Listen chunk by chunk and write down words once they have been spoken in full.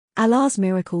Allah's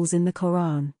miracles in the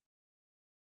Quran.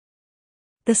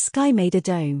 The sky made a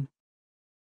dome.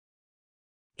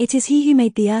 It is He who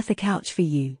made the earth a couch for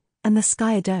you, and the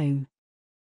sky a dome.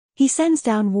 He sends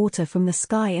down water from the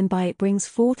sky and by it brings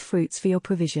forth fruits for your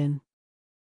provision.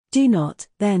 Do not,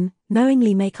 then,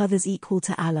 knowingly make others equal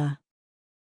to Allah.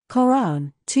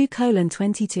 Quran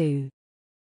 2:22.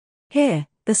 Here,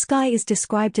 the sky is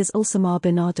described as Ulsamar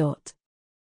Binadot.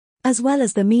 As well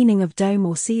as the meaning of dome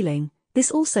or ceiling, this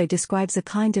also describes a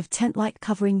kind of tent-like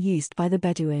covering used by the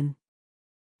Bedouin.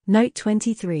 Note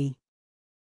 23.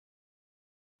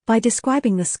 By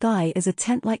describing the sky as a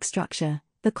tent-like structure,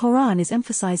 the Quran is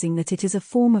emphasizing that it is a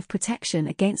form of protection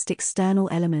against external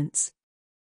elements.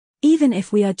 Even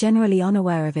if we are generally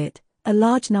unaware of it, a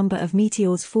large number of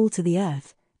meteors fall to the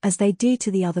Earth, as they do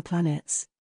to the other planets.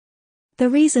 The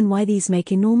reason why these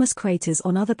make enormous craters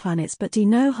on other planets but do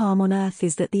no harm on Earth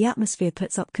is that the atmosphere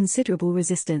puts up considerable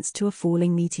resistance to a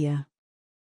falling meteor.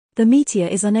 The meteor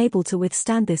is unable to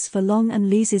withstand this for long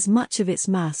and loses much of its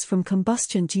mass from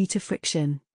combustion due to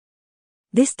friction.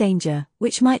 This danger,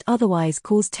 which might otherwise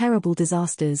cause terrible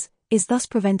disasters, is thus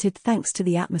prevented thanks to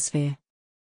the atmosphere.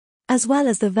 As well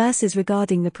as the verses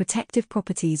regarding the protective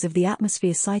properties of the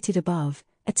atmosphere cited above,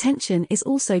 attention is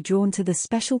also drawn to the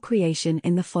special creation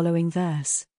in the following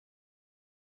verse.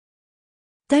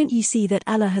 Don't you see that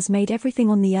Allah has made everything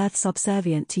on the earth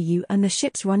subservient to you and the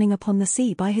ships running upon the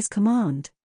sea by His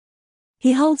command?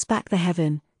 He holds back the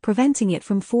heaven, preventing it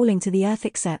from falling to the earth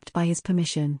except by His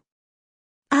permission.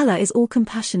 Allah is all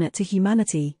compassionate to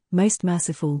humanity, most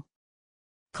merciful.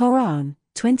 Quran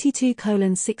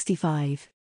 22:65.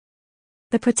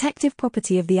 The protective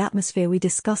property of the atmosphere we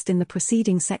discussed in the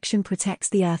preceding section protects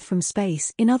the earth from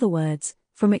space, in other words,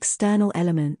 from external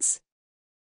elements.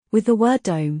 With the word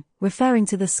dome, referring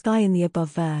to the sky in the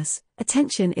above verse,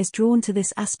 attention is drawn to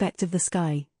this aspect of the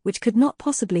sky, which could not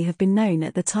possibly have been known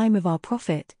at the time of our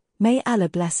Prophet, may Allah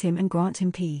bless him and grant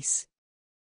him peace.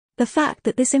 The fact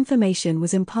that this information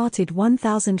was imparted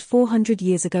 1,400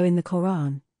 years ago in the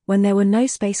Quran, when there were no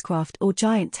spacecraft or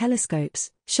giant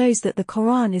telescopes, shows that the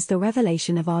Quran is the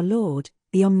revelation of our Lord,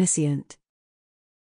 the Omniscient.